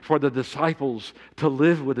calling for the disciples to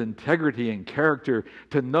live with integrity and character,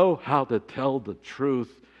 to know how to tell the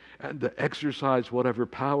truth and to exercise whatever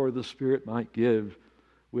power the Spirit might give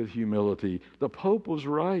with humility. The Pope was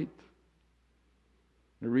right.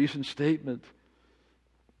 In a recent statement,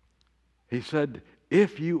 he said,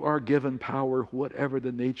 if you are given power, whatever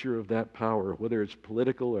the nature of that power, whether it's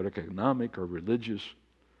political or economic or religious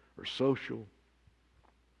or social,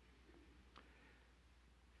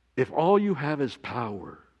 if all you have is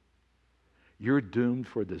power, you're doomed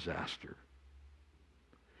for disaster.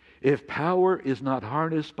 If power is not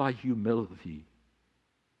harnessed by humility,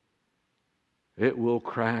 it will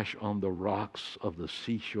crash on the rocks of the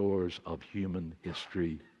seashores of human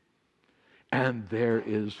history. And there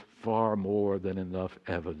is far more than enough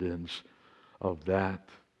evidence of that.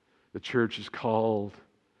 The church is called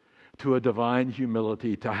to a divine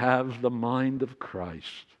humility, to have the mind of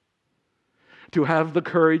Christ, to have the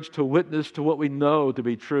courage to witness to what we know to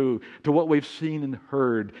be true, to what we've seen and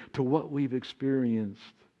heard, to what we've experienced.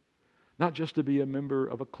 Not just to be a member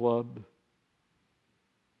of a club,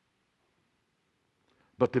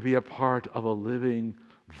 but to be a part of a living,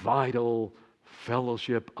 vital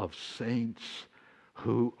fellowship of saints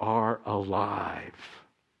who are alive.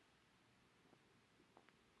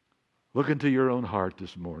 Look into your own heart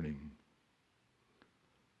this morning.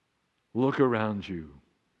 Look around you.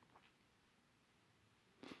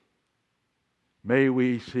 May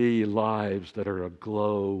we see lives that are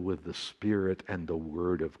aglow with the Spirit and the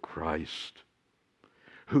Word of Christ,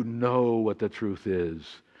 who know what the truth is,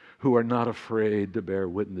 who are not afraid to bear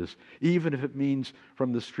witness, even if it means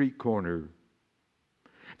from the street corner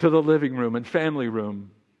to the living room and family room,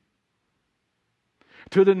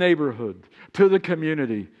 to the neighborhood, to the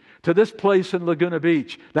community, to this place in Laguna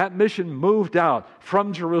Beach. That mission moved out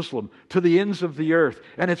from Jerusalem to the ends of the earth,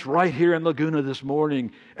 and it's right here in Laguna this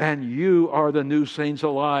morning, and you are the new saints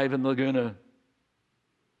alive in Laguna.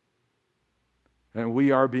 And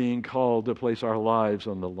we are being called to place our lives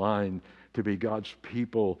on the line to be God's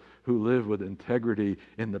people who live with integrity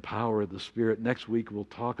in the power of the Spirit. Next week we'll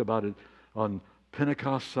talk about it on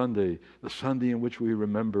Pentecost Sunday, the Sunday in which we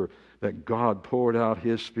remember that God poured out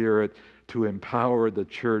His Spirit to empower the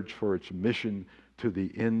church for its mission to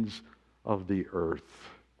the ends of the earth.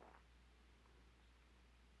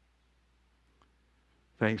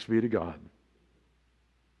 Thanks be to God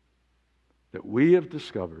that we have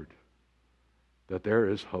discovered that there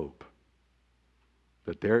is hope,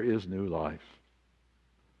 that there is new life,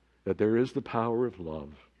 that there is the power of love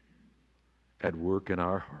at work in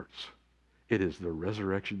our hearts. It is the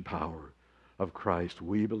resurrection power of Christ.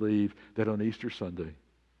 We believe that on Easter Sunday,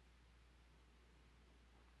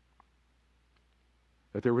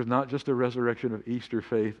 that there was not just a resurrection of Easter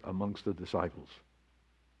faith amongst the disciples,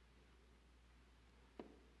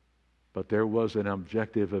 but there was an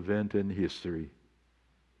objective event in history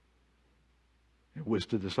in which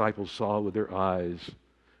the disciples saw with their eyes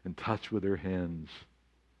and touched with their hands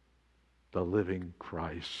the living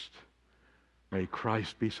Christ. May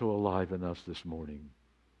Christ be so alive in us this morning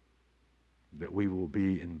that we will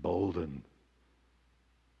be emboldened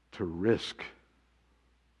to risk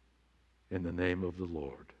in the name of the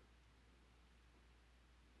Lord.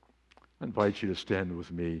 I invite you to stand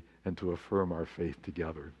with me and to affirm our faith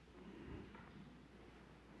together.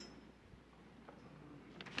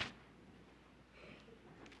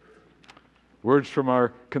 Words from our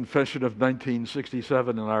confession of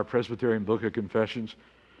 1967 in our Presbyterian Book of Confessions.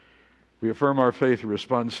 We affirm our faith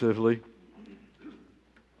responsively.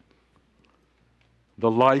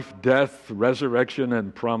 The life, death, resurrection,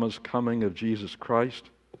 and promised coming of Jesus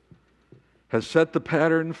Christ has set the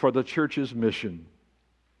pattern for the church's mission.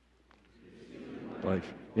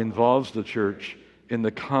 Life involves the church in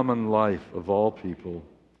the common life of all people.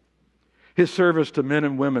 His service to men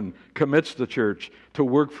and women commits the church to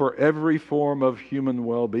work for every form of human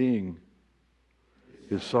well-being.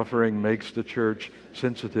 His suffering makes the church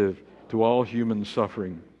sensitive to all human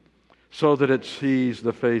suffering, so that it sees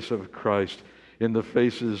the face of Christ in the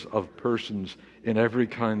faces of persons in every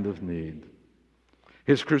kind of need.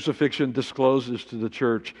 His crucifixion discloses to the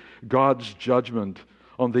church God's judgment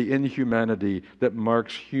on the inhumanity that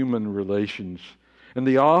marks human relations and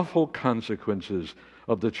the awful consequences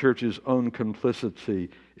of the church's own complicity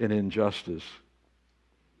in injustice.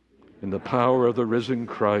 In the power of the risen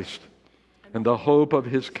Christ and the hope of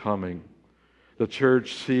His coming, the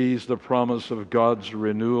church sees the promise of God's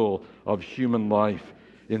renewal of human life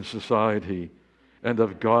in society and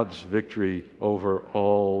of God's victory over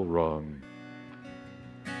all wrong.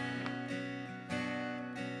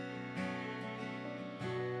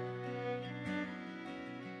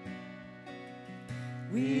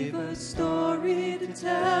 We've a story to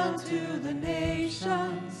tell to the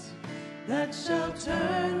nations that shall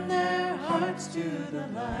turn their hearts to the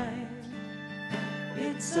light.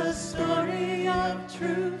 It's a story of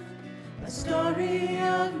truth, a story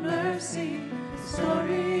of mercy, a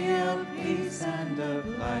story of peace and of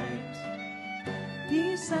light.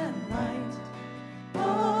 Peace and light.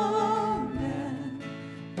 Amen.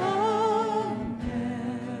 Amen.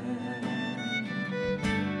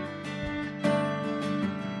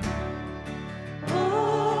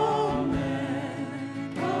 Amen.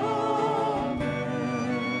 Amen.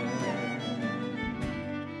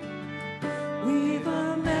 We've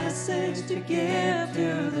a message to give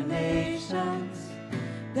to the nations,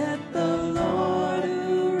 that the Lord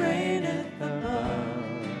who reigneth above,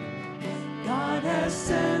 God has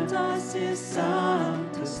sent us His Son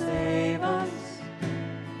to save us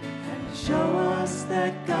and show us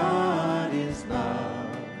that God is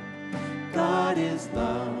love. God is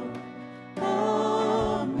love.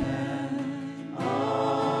 Amen. Amen.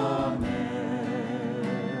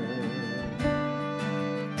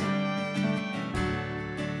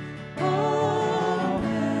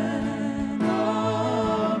 Amen.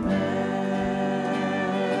 Amen.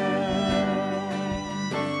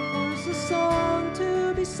 There's a song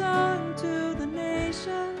to be sung to the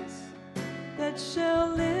nations that shall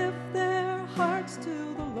lift their hearts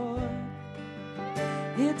to the Lord.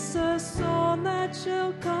 It's a song that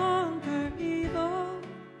shall conquer evil,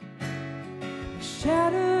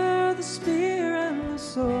 shatter the spear and the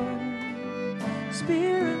sword,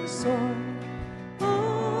 spear and sword.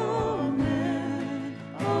 Amen.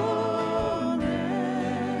 Amen.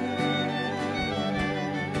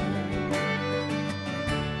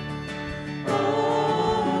 Amen.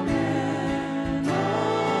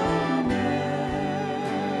 Amen.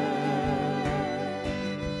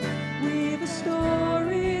 We've a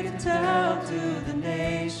story to tell to the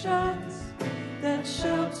nations that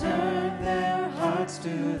shall turn their hearts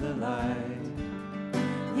to the light.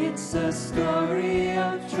 It's a story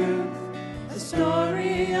of truth, a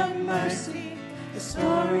story of mercy, a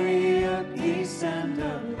story of peace and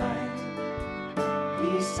of light.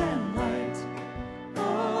 Peace and light.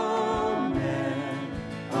 Amen.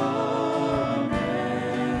 Amen.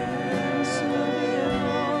 So be it,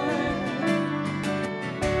 Lord.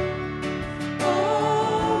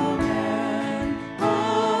 Amen.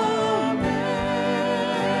 Amen.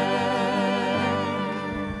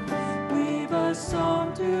 We've a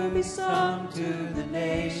song to be sung to the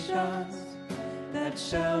nations that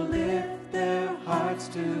shall lift their hearts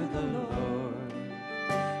to the Lord.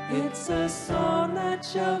 It's a song that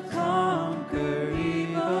shall conquer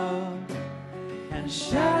evil and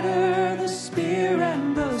shatter the spear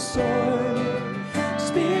and the sword.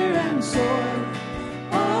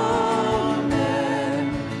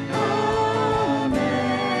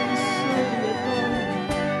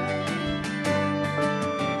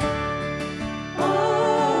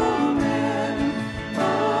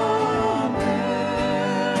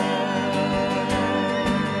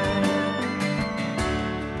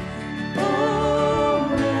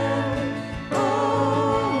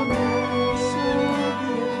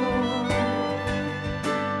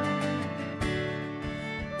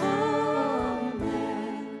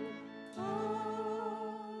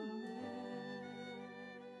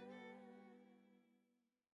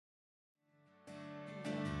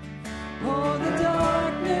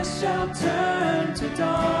 shall turn to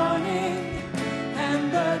dawning,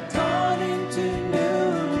 and the dawning to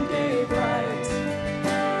noonday bright.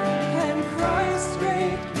 And Christ's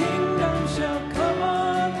great kingdom shall come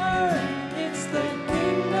on earth. It's the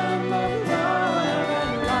kingdom of love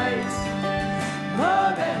and light.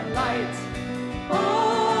 Love and light.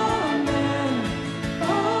 Amen.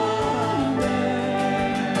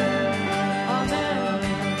 Amen.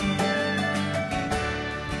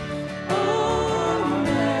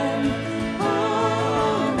 Amen. Amen. Amen.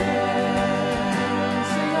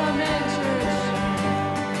 Sing amen, church.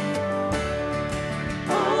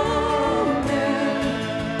 Amen.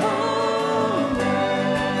 Amen.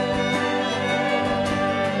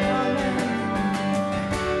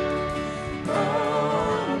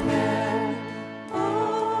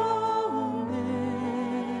 Amen.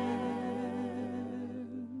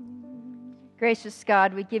 Gracious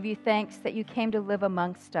God, we give you thanks that you came to live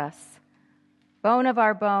amongst us, bone of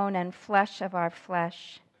our bone and flesh of our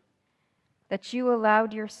flesh, that you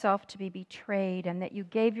allowed yourself to be betrayed and that you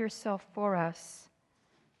gave yourself for us,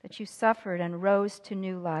 that you suffered and rose to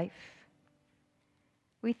new life.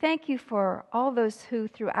 We thank you for all those who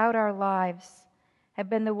throughout our lives have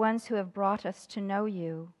been the ones who have brought us to know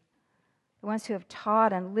you, the ones who have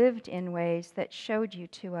taught and lived in ways that showed you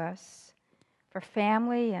to us, for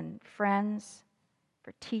family and friends,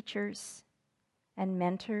 for teachers and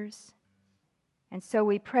mentors. And so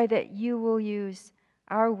we pray that you will use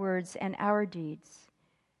our words and our deeds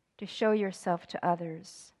to show yourself to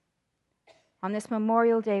others. On this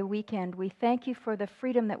Memorial Day weekend, we thank you for the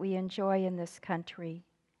freedom that we enjoy in this country.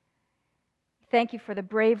 Thank you for the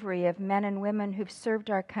bravery of men and women who've served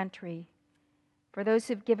our country, for those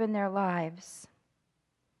who've given their lives.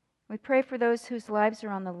 We pray for those whose lives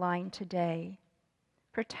are on the line today.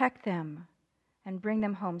 Protect them and bring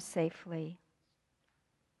them home safely.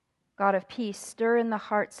 God of peace, stir in the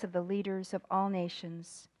hearts of the leaders of all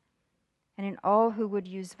nations and in all who would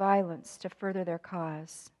use violence to further their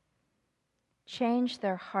cause. Change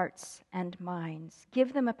their hearts and minds.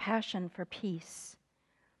 Give them a passion for peace.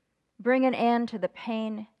 Bring an end to the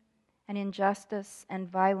pain and injustice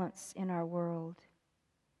and violence in our world.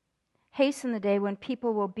 Hasten the day when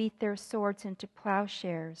people will beat their swords into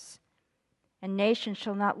plowshares, and nation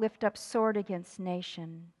shall not lift up sword against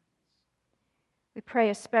nation. We pray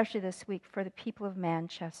especially this week for the people of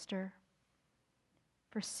Manchester,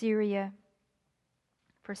 for Syria,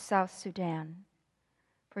 for South Sudan,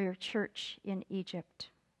 for your church in Egypt.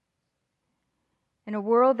 In a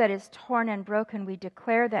world that is torn and broken, we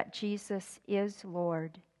declare that Jesus is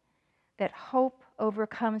Lord, that hope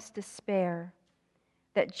overcomes despair,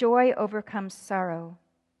 that joy overcomes sorrow,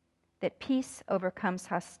 that peace overcomes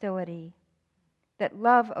hostility, that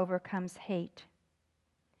love overcomes hate.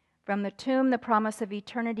 From the tomb, the promise of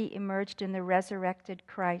eternity emerged in the resurrected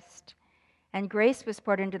Christ, and grace was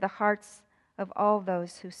poured into the hearts of all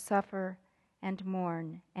those who suffer and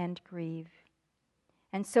mourn and grieve.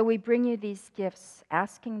 And so we bring you these gifts,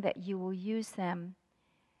 asking that you will use them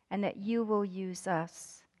and that you will use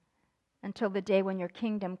us until the day when your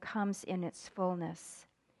kingdom comes in its fullness,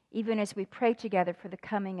 even as we pray together for the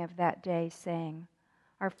coming of that day, saying,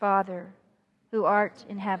 Our Father, who art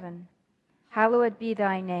in heaven, hallowed be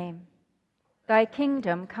thy name. Thy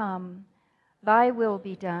kingdom come, thy will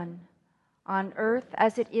be done, on earth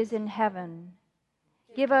as it is in heaven.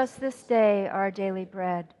 Give us this day our daily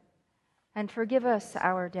bread, and forgive us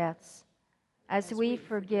our debts, as we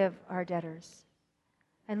forgive our debtors.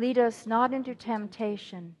 And lead us not into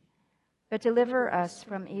temptation, but deliver us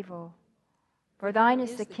from evil. For thine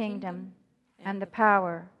is the kingdom, and the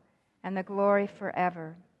power, and the glory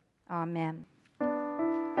forever. Amen.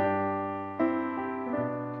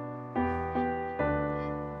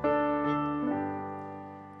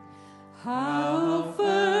 How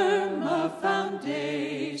firm a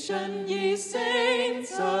foundation, ye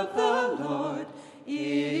saints of the Lord,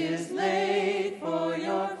 is laid for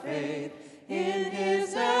your faith in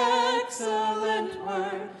his excellent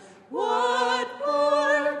word. What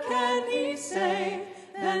more can he say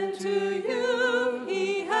than to you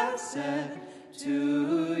he has said,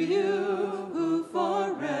 to you who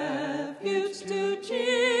for refuge to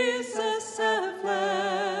Jesus have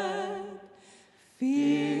fled?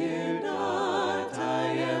 Fear not, I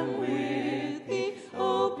am with thee,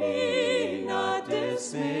 oh, be not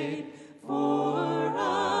dismayed, for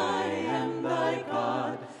I am thy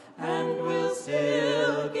God, and will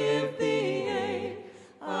still give thee aid.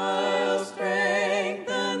 I'll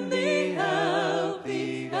strengthen thee, help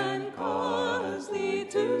thee, and cause thee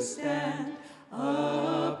to stand,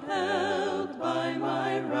 upheld by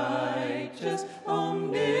my righteous,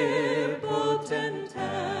 omnipotent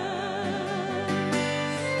hand.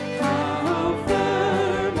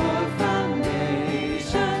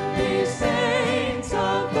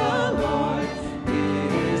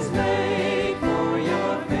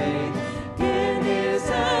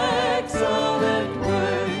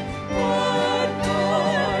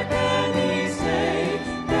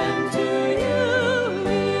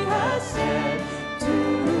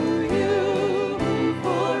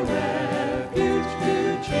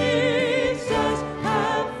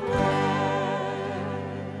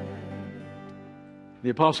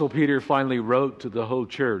 Apostle Peter finally wrote to the whole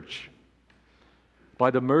church,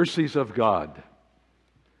 by the mercies of God,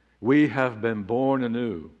 we have been born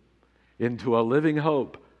anew into a living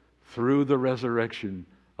hope through the resurrection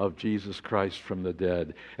of Jesus Christ from the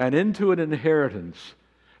dead, and into an inheritance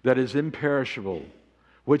that is imperishable,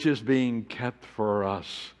 which is being kept for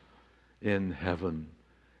us in heaven.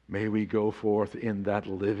 May we go forth in that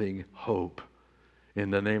living hope, in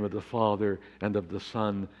the name of the Father, and of the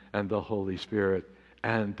Son, and the Holy Spirit,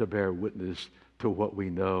 and to bear witness to what we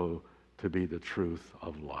know to be the truth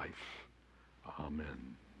of life.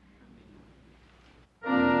 Amen.